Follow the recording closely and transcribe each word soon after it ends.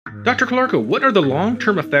Dr. Calarco, what are the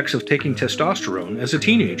long-term effects of taking testosterone as a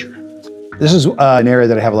teenager? This is an area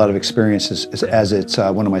that I have a lot of experience as it's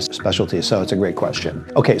one of my specialties, so it's a great question.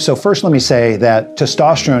 Okay, so first let me say that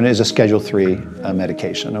testosterone is a Schedule III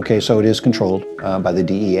medication, okay? So it is controlled by the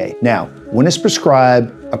DEA. Now, when it's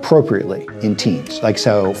prescribed appropriately in teens, like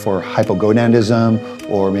so for hypogonadism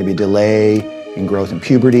or maybe delay in growth and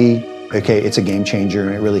puberty, okay, it's a game changer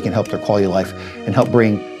and it really can help their quality of life and help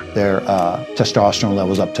bring their testosterone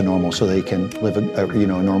levels up to normal so they can live a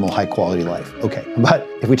normal high quality life. Okay, but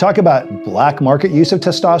if we talk about black market use of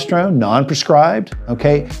testosterone, non-prescribed,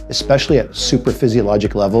 okay, especially at super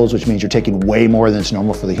physiologic levels, which means you're taking way more than is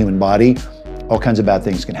normal for the human body, all kinds of bad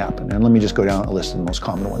things can happen. And let me just go down a list of the most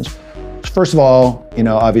common ones. First of all,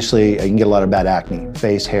 obviously you can get a lot of bad acne,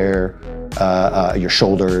 face, hair, your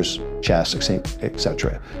shoulders, chest,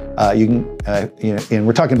 etc. And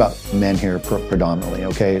we're talking about men here predominantly,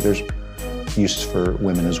 okay? There's uses for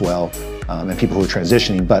women as well, and people who are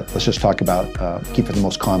transitioning, but let's just talk about, keep it the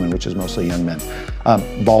most common, which is mostly young men.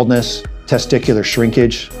 Baldness, testicular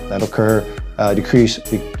shrinkage, that'll occur,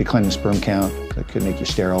 decline in sperm count, that could make you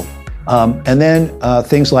sterile. And then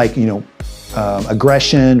things like,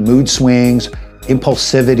 aggression, mood swings,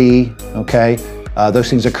 impulsivity, okay? Those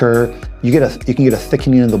things occur. You can get a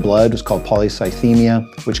thickening of the blood, it's called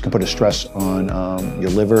polycythemia, which can put a stress on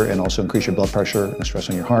your liver and also increase your blood pressure and stress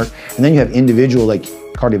on your heart. And then you have individual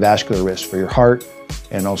cardiovascular risks for your heart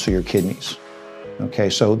and also your kidneys.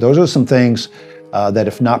 Okay, so those are some things that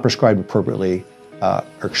if not prescribed appropriately are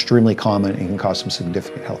extremely common and can cause some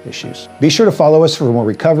significant health issues. Be sure to follow us for more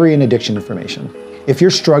recovery and addiction information. If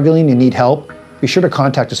you're struggling and need help, be sure to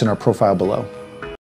contact us in our profile below.